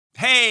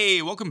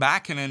Hey, welcome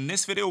back, and in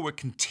this video we're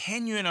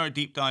continuing our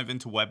deep dive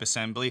into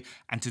WebAssembly,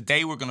 and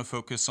today we're going to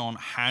focus on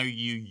how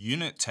you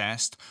unit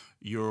test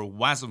your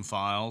WASM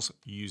files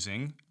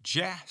using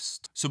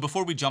Jest. So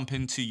before we jump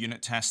into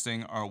unit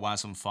testing our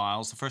WASM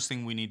files, the first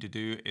thing we need to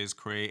do is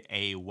create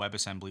a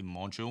WebAssembly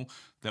module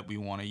that we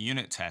want to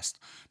unit test.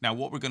 Now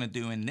what we're going to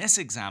do in this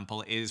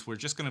example is we're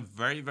just going to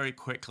very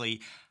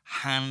quickly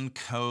hand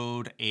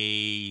code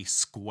a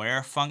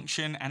square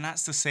function, and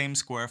that's the same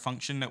square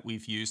function that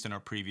we've used in our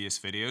previous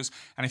videos.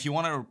 And if you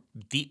want to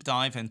deep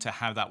dive into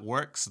how that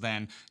works,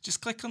 then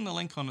just click on the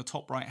link on the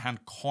top right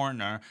hand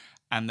corner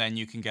and then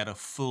you can get a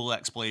full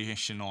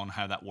explanation on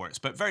how that works.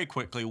 But very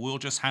quickly, we'll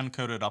just hand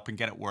code it up and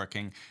get it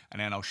working,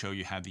 and then I'll show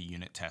you how the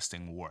unit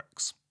testing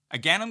works.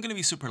 Again, I'm going to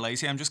be super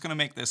lazy. I'm just going to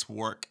make this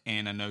work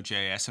in a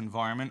Node.js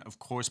environment. Of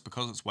course,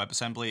 because it's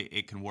WebAssembly,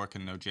 it can work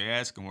in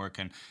Node.js, it can work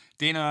in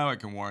Dino, it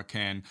can work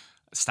in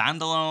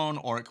standalone,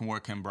 or it can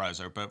work in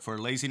browser. But for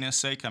laziness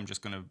sake, I'm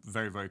just going to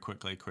very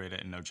quickly create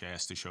it in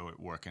Node.js to show it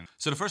working.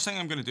 So the first thing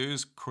I'm going to do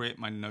is create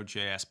my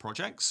Node.js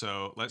project.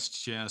 So let's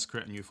just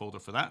create a new folder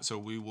for that. So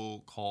we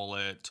will call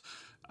it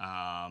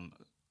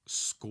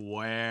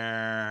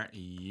Square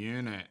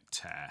Unit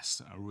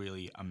Test, a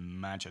really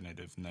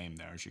imaginative name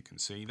there, as you can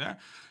see there.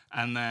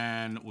 And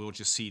then we'll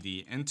just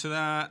cd into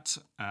that,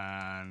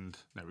 and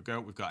there we go,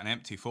 we've got an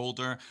empty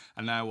folder.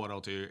 And now what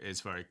I'll do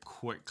is very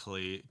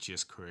quickly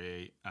just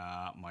create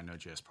my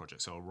Node.js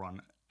project. So I'll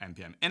run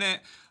npm init.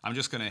 I'm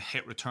just going to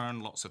hit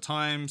return lots of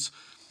times,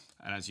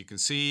 and as you can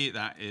see,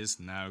 that is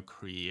now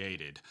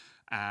created.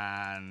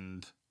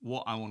 And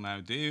what I will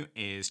now do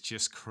is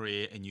just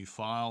create a new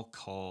file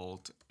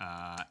called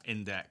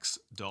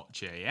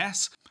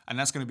index.js, and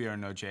that's going to be our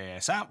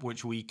Node.js app,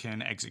 which we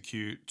can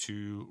execute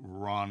to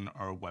run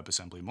our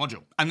WebAssembly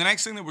module. And the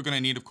next thing that we're going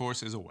to need, of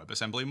course, is a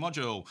WebAssembly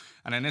module.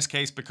 And in this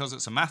case, because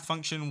it's a math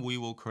function, we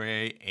will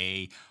create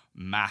a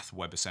math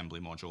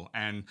WebAssembly module,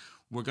 and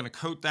we're going to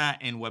code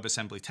that in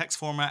WebAssembly Text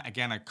Format.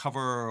 Again, I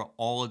cover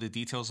all of the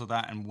details of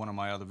that in one of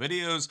my other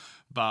videos,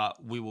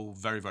 but we will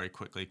very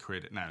quickly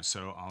create it now.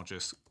 So I'll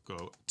just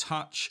go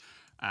touch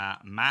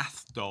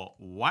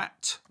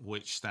math.wat,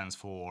 which stands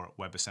for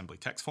WebAssembly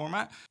Text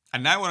Format.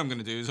 And now what I'm going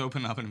to do is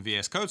open up in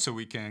VS Code so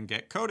we can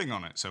get coding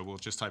on it. So we'll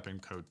just type in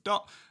code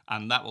dot,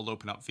 and that will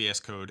open up VS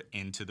Code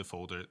into the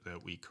folder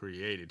that we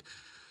created.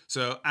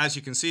 So as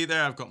you can see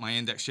there, I've got my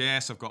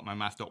index.js, I've got my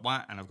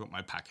math.wat, and I've got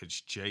my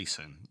package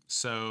JSON.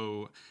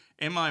 So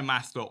in my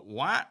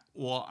math.wat,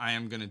 what I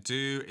am going to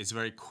do is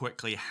very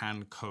quickly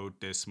hand code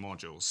this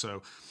module.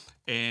 So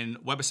in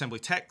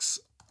WebAssembly Text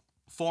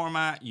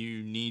Format,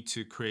 you need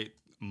to create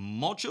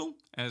module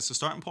as the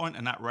starting point,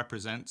 and that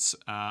represents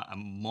a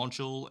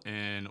module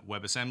in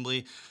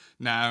WebAssembly.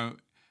 Now,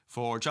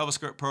 for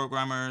JavaScript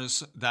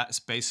programmers, that's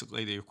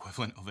basically the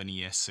equivalent of an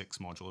ES6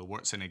 module. It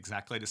works in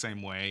exactly the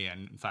same way,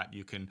 and in fact,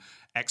 you can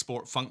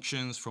export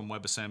functions from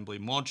WebAssembly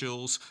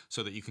modules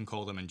so that you can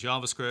call them in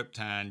JavaScript,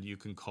 and you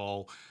can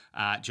call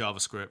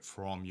JavaScript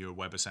from your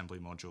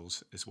WebAssembly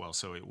modules as well.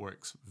 So it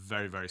works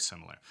very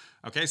similar.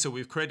 Okay, so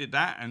we've created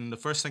that, and the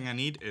first thing I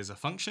need is a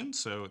function.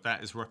 So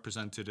that is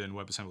represented in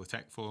WebAssembly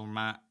Text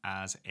Format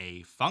as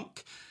a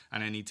func,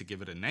 and I need to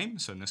give it a name.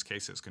 So in this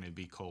case, it's going to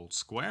be called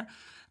square.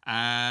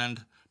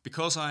 And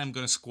because I'm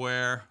going to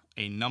square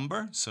a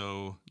number,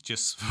 so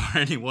just for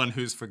anyone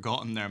who's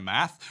forgotten their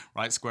math,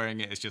 right,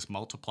 squaring it is just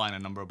multiplying a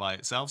number by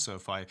itself. So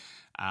if I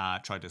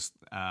try to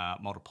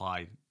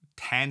multiply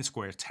 10,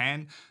 square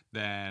 10,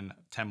 then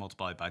 10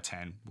 multiplied by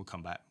 10 will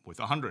come back with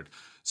 100.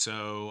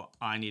 So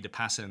I need to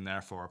pass in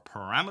there for a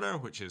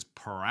parameter, which is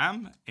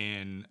param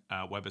in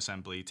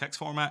WebAssembly Text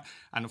Format.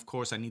 And of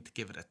course, I need to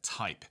give it a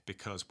type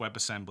because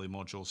WebAssembly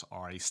modules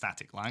are a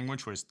static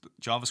language, whereas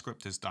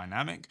JavaScript is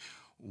dynamic.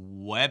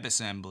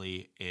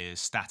 WebAssembly is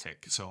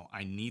static, so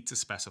I need to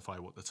specify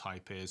what the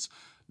type is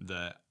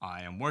that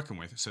I am working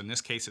with. So in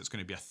this case, it's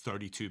going to be a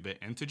 32-bit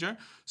integer,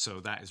 so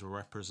that is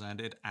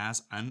represented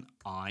as an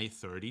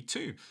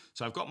I32.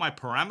 So I've got my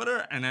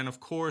parameter, and then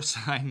of course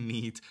I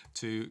need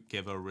to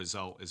give a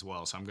result as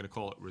well. So I'm going to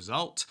call it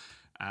result,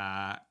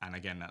 and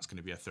again, that's going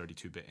to be a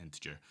 32-bit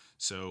integer.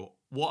 So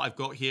what I've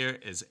got here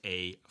is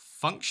a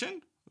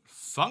function,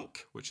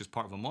 func, which is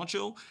part of a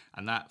module,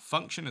 and that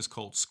function is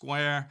called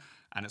square,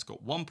 and it's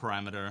got one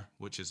parameter,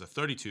 which is a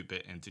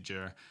 32-bit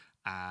integer,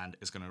 and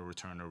it's going to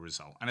return a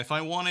result. And if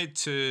I wanted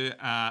to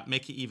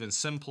make it even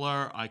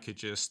simpler, I could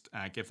just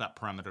give that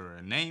parameter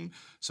a name.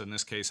 So in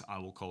this case, I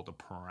will call the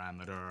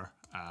parameter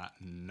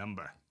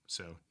number.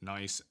 So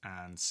nice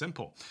and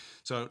simple.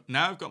 So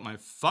now I've got my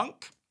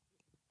func.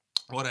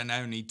 What I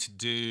now need to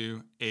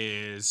do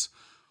is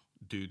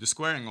do the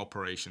squaring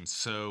operations.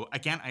 So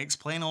again, I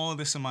explain all of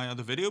this in my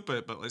other video,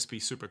 but let's be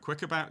super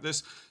quick about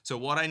this. So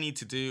what I need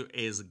to do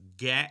is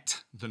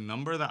get the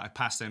number that I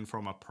passed in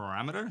from a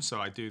parameter. So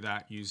I do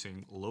that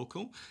using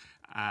local,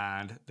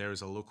 and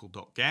there's a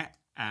local.get,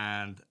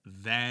 and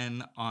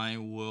then I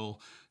will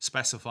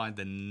specify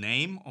the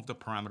name of the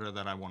parameter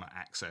that I want to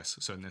access.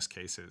 So in this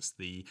case, it's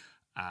the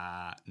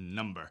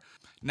number.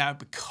 Now,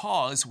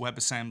 because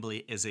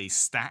WebAssembly is a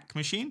stack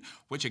machine,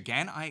 which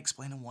again, I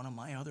explain in one of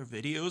my other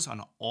videos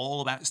on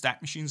all about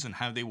stack machines and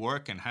how they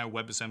work and how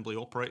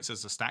WebAssembly operates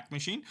as a stack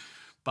machine.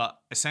 But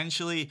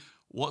essentially,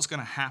 what's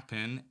going to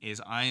happen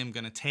is I am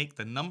going to take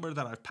the number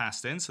that I've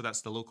passed in, so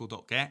that's the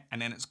local.get,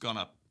 and then it's going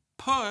to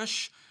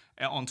push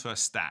it onto a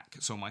stack.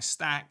 So my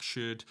stack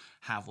should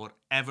have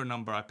whatever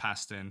number I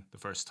passed in the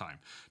first time.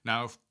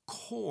 Now, of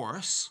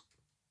course,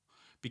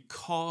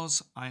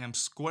 because I am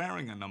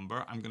squaring a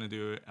number, I'm going to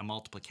do a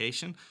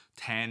multiplication,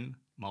 10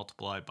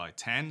 multiplied by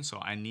 10. So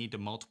I need to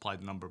multiply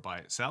the number by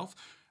itself.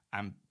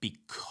 And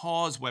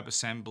because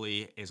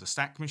WebAssembly is a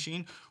stack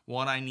machine,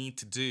 what I need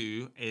to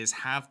do is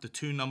have the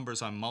two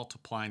numbers I'm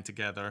multiplying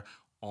together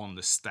on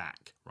the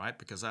stack, right?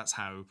 Because that's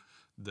how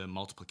the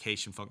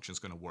multiplication function is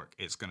going to work.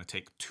 It's going to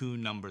take two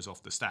numbers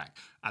off the stack.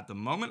 At the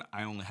moment,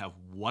 I only have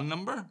one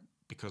number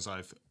because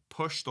I've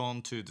pushed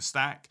onto the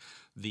stack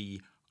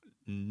the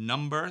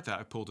number that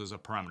I pulled as a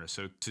parameter.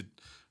 So to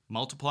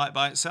multiply it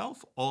by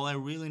itself, all I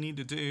really need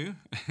to do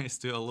is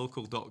do a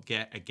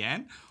local.get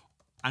again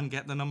and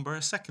get the number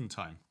a second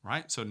time,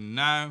 right? So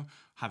now,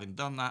 having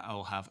done that,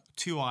 I'll have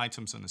two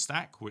items on the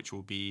stack, which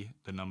will be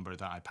the number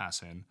that I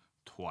pass in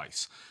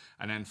twice.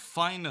 And then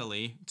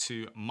finally,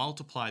 to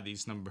multiply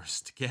these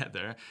numbers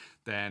together,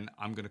 then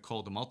I'm going to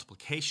call the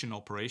multiplication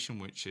operation,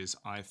 which is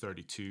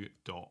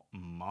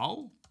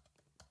i32.mul.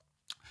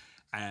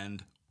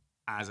 And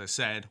as I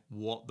said,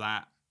 what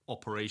that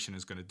operation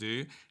is going to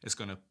do is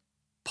going to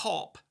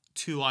pop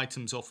two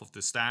items off of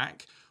the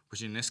stack,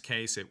 which in this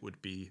case, it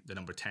would be the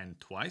number 10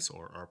 twice,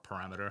 or our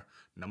parameter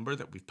number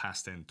that we've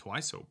passed in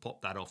twice. So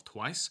pop that off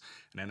twice,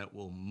 and then it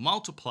will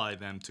multiply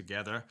them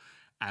together,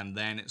 and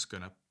then it's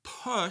going to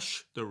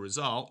push the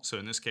result. So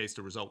in this case,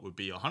 the result would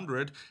be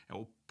 100. It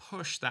will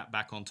push that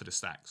back onto the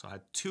stack. So I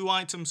had two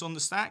items on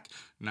the stack.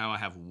 Now I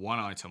have one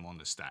item on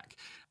the stack.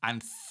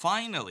 And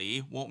finally,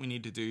 what we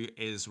need to do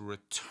is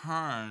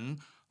return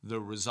the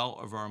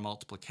result of our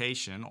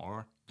multiplication,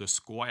 or the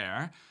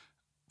square,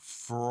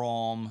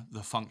 from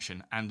the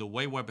function. And the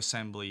way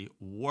WebAssembly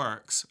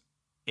works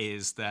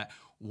is that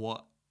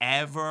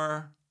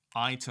whatever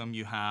item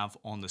you have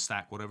on the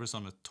stack, whatever's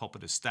on the top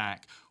of the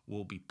stack,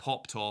 will be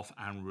popped off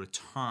and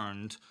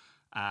returned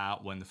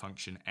when the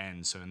function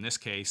ends. So in this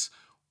case,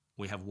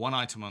 we have one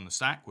item on the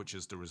stack, which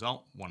is the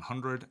result,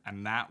 100,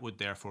 and that would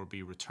therefore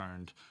be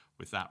returned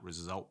with that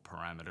result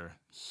parameter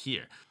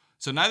here.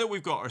 So now that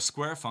we've got our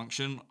square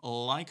function,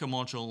 like a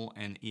module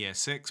in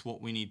ES6,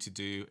 what we need to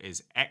do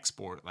is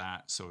export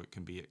that so it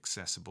can be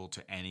accessible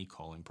to any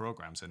calling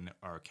programs, in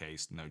our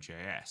case,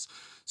 Node.js.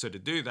 So to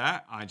do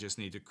that, I just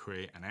need to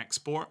create an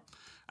export,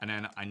 and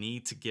then I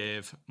need to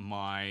give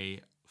my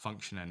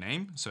function a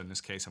name. So in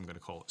this case, I'm going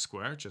to call it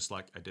square, just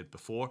like I did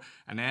before.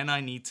 And then I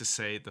need to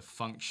say the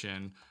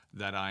function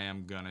that I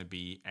am going to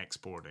be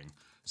exporting.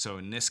 So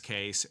in this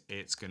case,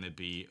 it's going to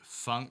be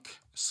func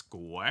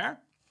square.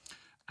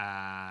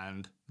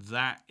 And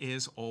that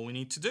is all we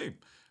need to do.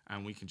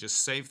 And we can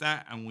just save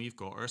that, and we've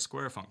got our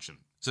square function.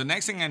 So the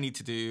next thing I need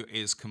to do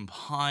is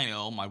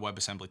compile my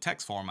WebAssembly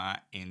text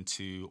format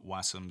into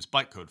WASM's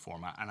bytecode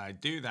format. And I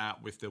do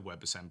that with the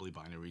WebAssembly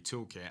binary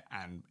toolkit,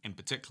 and in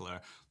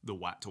particular, the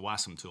WAT to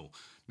WASM tool.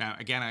 Now,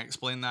 again, I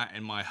explained that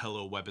in my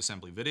Hello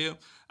WebAssembly video,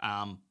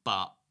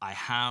 but I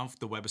have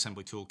the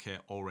WebAssembly Toolkit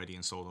already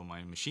installed on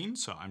my machine,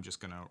 so I'm just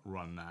going to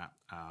run that.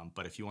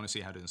 But if you want to see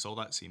how to install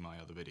that, see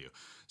my other video.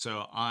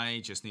 So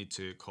I just need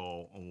to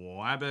call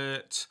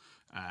wabbit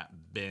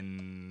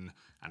bin,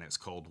 and it's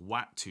called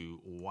wat to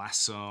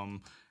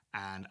wasm,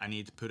 and I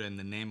need to put in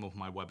the name of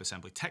my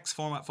WebAssembly text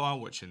format file,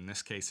 which in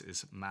this case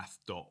is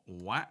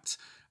math.wat,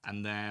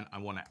 and then I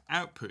want to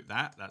output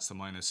that, that's the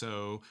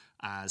 -o,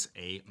 as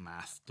a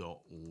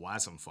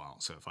math.wasm file.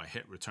 So if I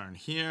hit return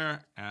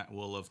here, it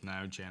will have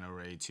now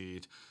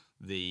generated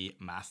the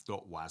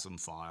math.wasm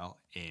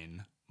file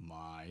in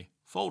my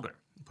folder,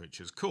 which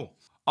is cool.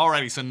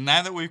 Alrighty, so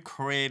now that we've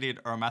created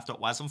our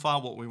math.wasm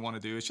file, what we want to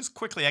do is just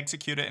quickly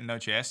execute it in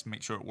Node.js,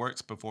 make sure it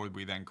works before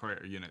we then create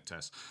our unit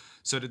test.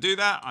 So to do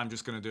that, I'm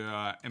just going to do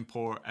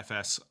import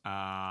fs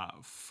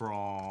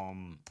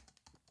from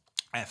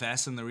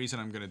fs, and the reason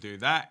I'm going to do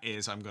that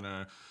is I'm going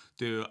to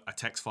do a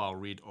text file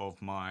read of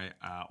my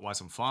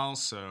WASM file.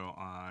 So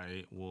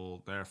I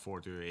will therefore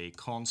do a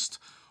const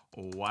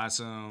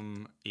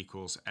wasm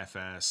equals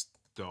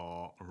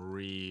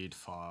fs.read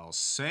file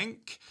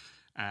sync.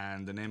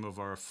 And the name of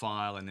our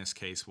file in this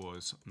case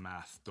was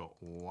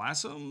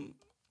math.wasm.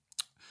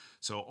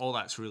 So all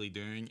that's really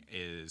doing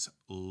is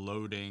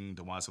loading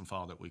the WASM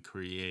file that we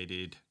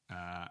created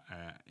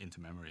into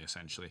memory,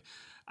 essentially.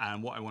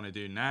 And what I want to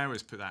do now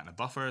is put that in a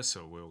buffer.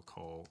 So we'll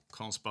call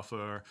const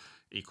buffer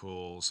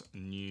equals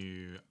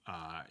new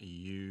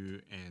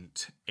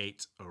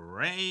uint8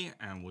 array,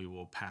 and we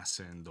will pass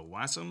in the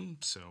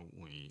WASM. So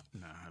we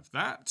now have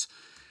that.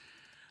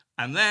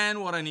 And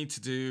then what I need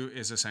to do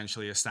is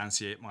essentially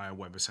instantiate my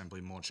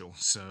WebAssembly module.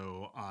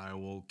 So I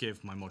will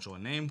give my module a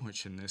name,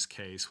 which in this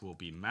case will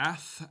be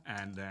math,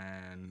 and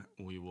then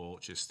we will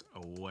just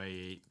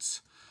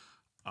await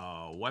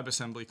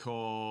WebAssembly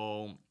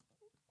call,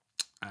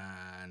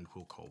 and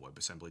we'll call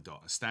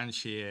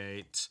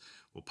WebAssembly.Instantiate.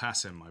 We'll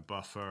pass in my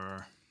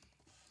buffer,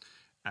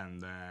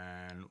 and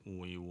then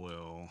we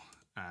will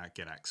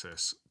get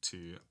access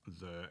to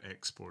the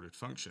exported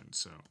function.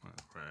 So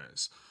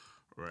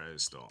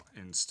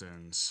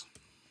res.instance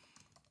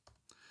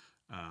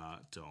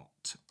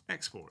dot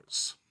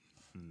exports.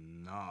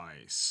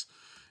 Nice.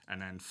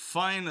 And then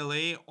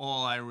finally,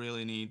 all I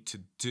really need to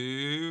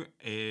do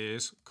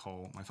is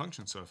call my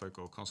function. So if I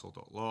go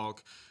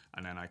console.log,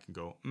 and then I can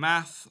go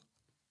math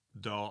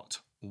dot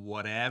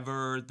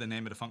whatever the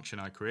name of the function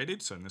I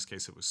created. So in this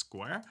case, it was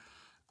square.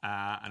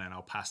 And then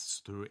I'll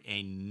pass through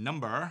a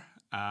number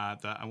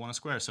that I want to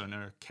square. So in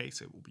our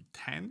case, it will be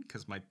 10,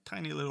 because my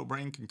tiny little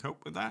brain can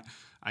cope with that.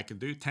 I can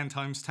do 10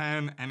 times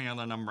 10. Any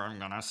other number I'm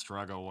going to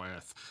struggle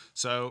with.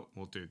 So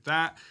we'll do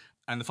that.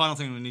 And the final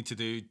thing we need to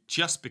do,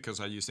 just because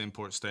I used the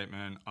import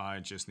statement, I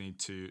just need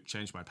to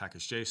change my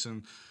package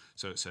JSON.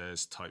 So it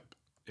says type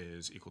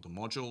is equal to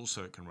modules,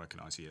 so it can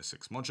recognize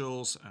ES6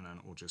 modules, and then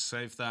we'll just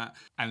save that.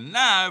 And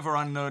now if I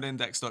run node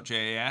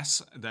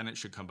index.js, then it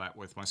should come back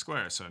with my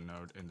square. So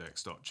node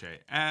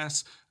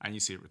index.js, and you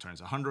see it returns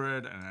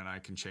 100, and then I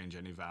can change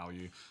any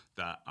value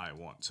that I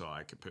want. So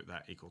I could put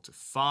that equal to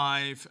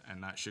 5,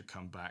 and that should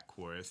come back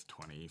with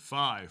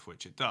 25,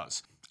 which it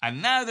does.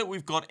 And now that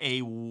we've got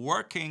a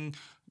working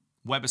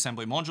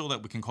WebAssembly module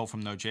that we can call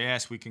from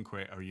Node.js, we can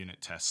create our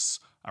unit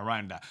tests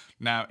around that.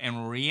 Now,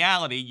 in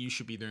reality, you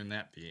should be doing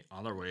that the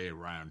other way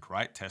around,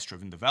 right?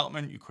 Test-driven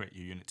development, you create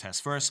your unit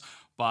tests first,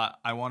 but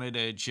I wanted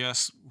to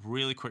just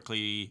really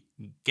quickly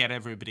get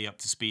everybody up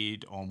to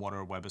speed on what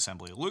our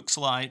WebAssembly looks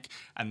like,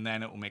 and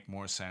then it will make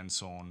more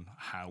sense on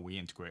how we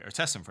integrate our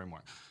testing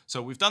framework.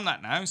 So we've done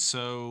that now.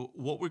 So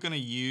what we're going to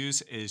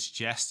use is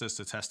Jest as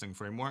the testing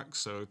framework.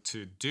 So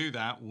to do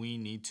that, we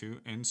need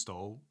to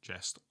install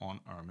Jest on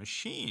our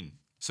machine.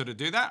 So to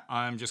do that,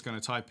 I'm just going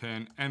to type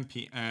in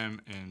npm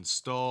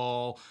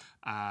install,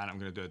 and I'm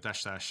going to do a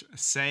 --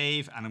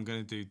 save, and I'm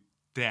going to do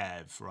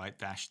dev, right?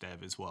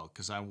 -dev as well,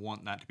 because I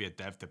want that to be a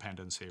dev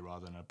dependency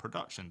rather than a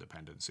production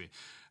dependency.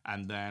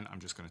 And then I'm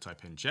just going to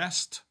type in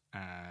Jest,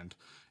 and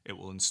it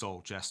will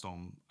install Jest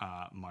on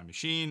my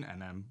machine,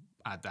 and then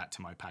add that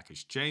to my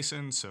package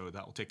JSON. So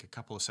that will take a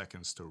couple of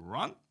seconds to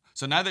run.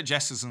 So now that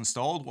Jest is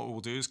installed, what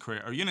we'll do is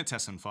create our unit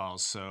testing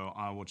files. So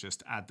I will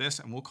just add this,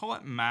 and we'll call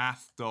it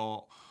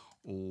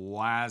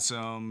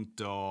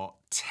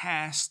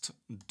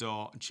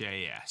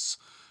math.wasm.test.js.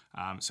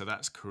 So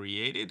that's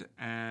created,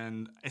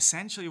 and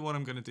essentially what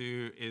I'm going to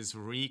do is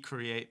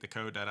recreate the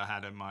code that I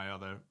had in my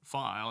other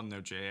file,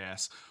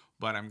 Node.js,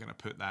 but I'm going to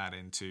put that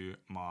into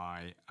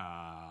my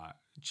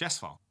Jest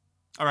file.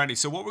 Alrighty,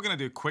 so what we're going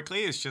to do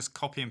quickly is just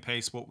copy and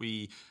paste what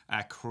we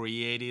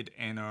created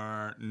in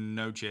our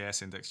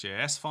Node.js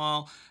index.js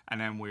file, and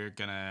then we're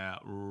going to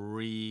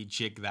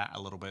rejig that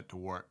a little bit to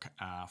work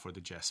for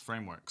the Jest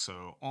framework.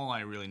 So all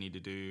I really need to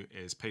do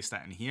is paste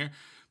that in here.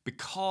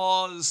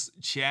 Because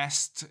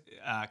Jest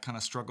kind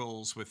of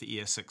struggles with the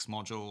ES6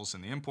 modules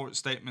and the import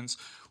statements,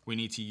 we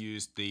need to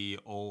use the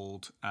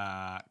old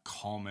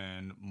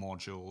common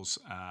modules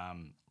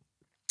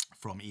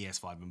from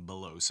ES5 and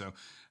below. So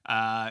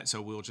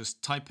we'll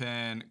just type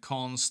in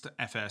const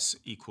fs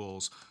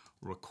equals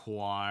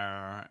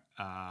require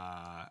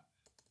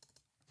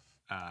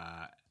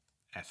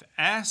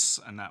fs,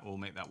 and that will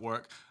make that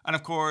work. And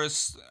of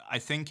course, I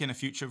think in a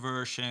future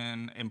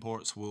version,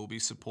 imports will be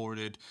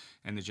supported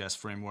in the Jest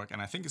framework,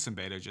 and I think it's in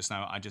beta just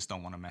now. I just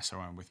don't want to mess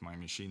around with my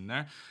machine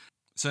there.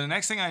 So the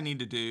next thing I need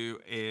to do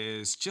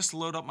is just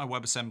load up my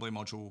WebAssembly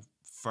module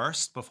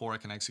first before I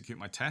can execute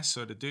my test.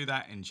 So to do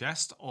that in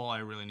Jest, all I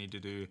really need to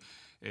do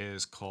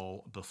is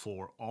call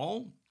before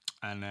all,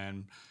 and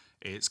then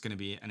it's going to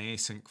be an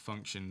async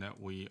function that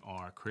we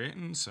are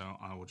creating. So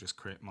I will just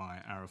create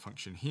my arrow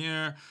function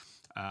here,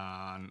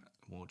 and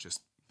we'll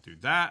just do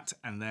that.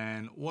 And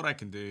then what I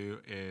can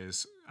do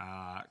is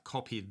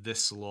copy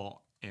this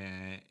lot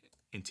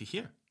into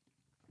here.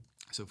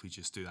 So if we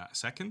just do that a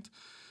second,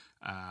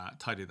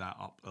 tidy that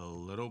up a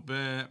little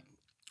bit,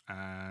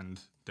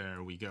 and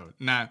there we go.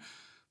 Now,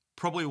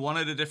 probably one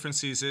of the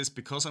differences is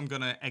because I'm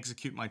going to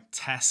execute my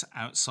tests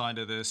outside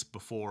of this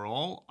before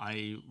all,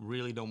 I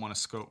really don't want to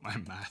scope my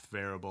math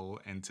variable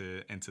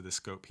into the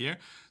scope here.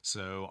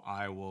 So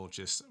I will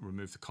just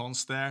remove the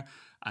const there.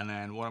 And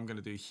then what I'm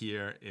going to do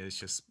here is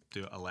just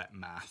do a let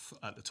math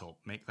at the top,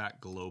 make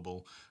that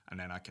global, and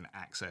then I can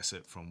access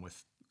it from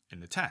within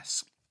the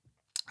tests.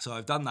 So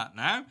I've done that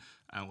now,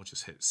 and we'll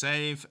just hit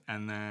save.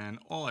 And then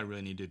all I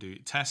really need to do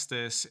to test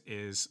this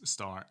is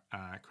start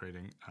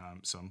creating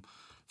some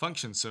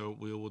functions. So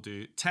we will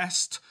do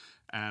test,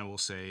 and we'll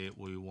say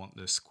we want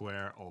the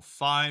square of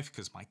 5,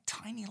 because my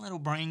tiny little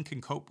brain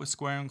can cope with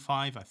squaring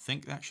 5. I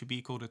think that should be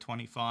equal to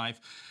 25.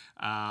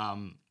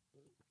 And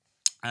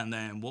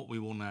then what we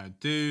will now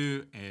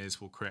do is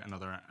we'll create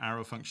another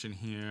arrow function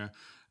here,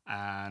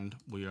 and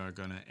we are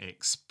going to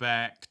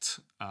expect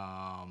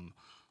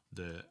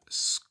the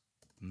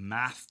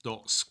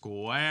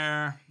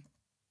math.square,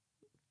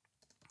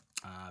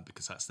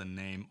 because that's the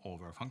name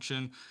of our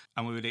function.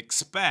 And we would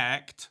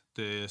expect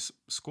this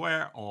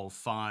square of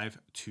 5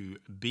 to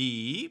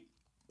be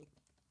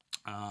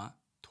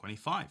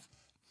 25.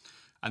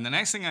 And the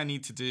next thing I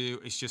need to do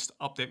is just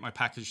update my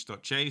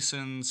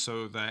package.json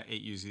so that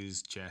it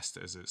uses Jest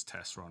as its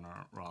test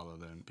runner rather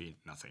than be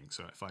nothing.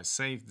 So if I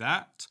save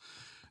that,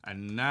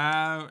 and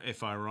now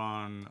if I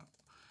run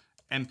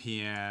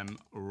npm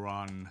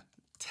run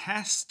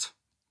test,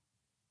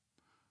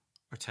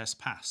 or test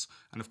pass.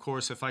 And of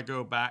course, if I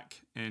go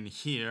back in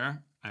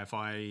here, if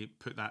I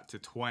put that to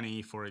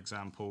 20, for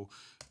example,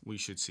 we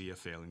should see a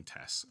failing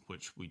test,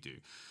 which we do.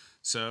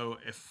 So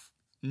if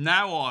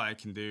now all I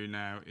can do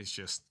now is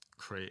just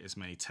create as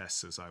many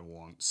tests as I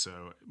want.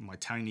 So my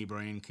tiny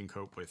brain can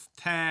cope with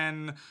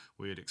 10.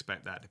 We would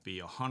expect that to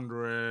be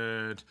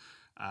 100.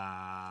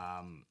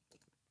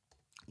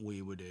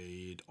 We would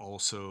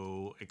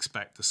also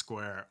expect the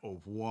square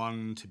of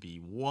 1 to be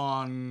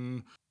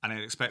 1. And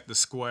I'd expect the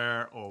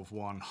square of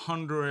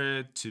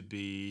 100 to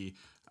be,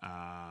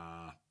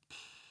 I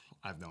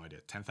have no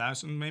idea,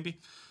 10,000 maybe.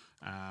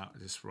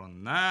 Just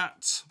run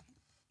that.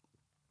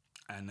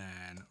 And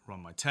then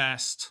run my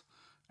test.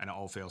 And it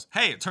all fails.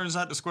 Hey, it turns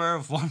out the square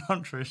of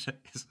 100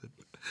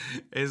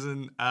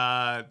 isn't 10.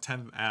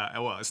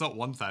 Well, it's not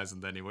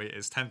 1,000 anyway.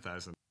 It's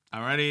 10,000.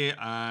 Alrighty,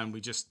 and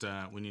we just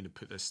we need to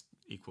put this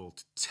equal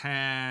to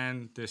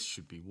 10. This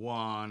should be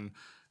 1.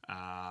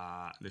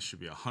 This should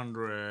be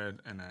 100.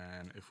 And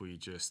then if we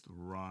just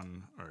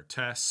run our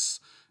tests,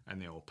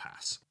 and they all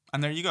pass.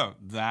 And there you go.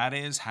 That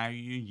is how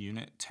you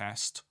unit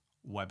test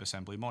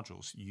WebAssembly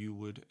modules. You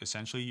would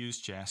essentially use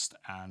Jest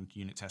and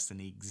unit test in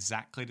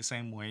exactly the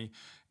same way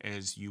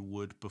as you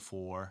would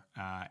before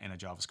in a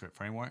JavaScript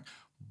framework,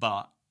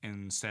 but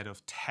instead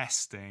of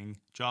testing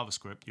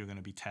JavaScript, you're going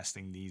to be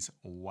testing these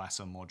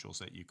WASM modules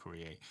that you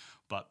create.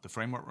 But the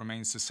framework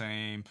remains the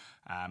same,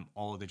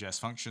 all of the Jest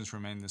functions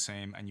remain the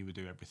same, and you would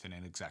do everything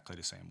in exactly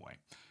the same way.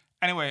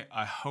 Anyway,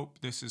 I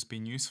hope this has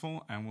been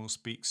useful, and we'll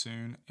speak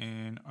soon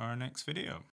in our next video.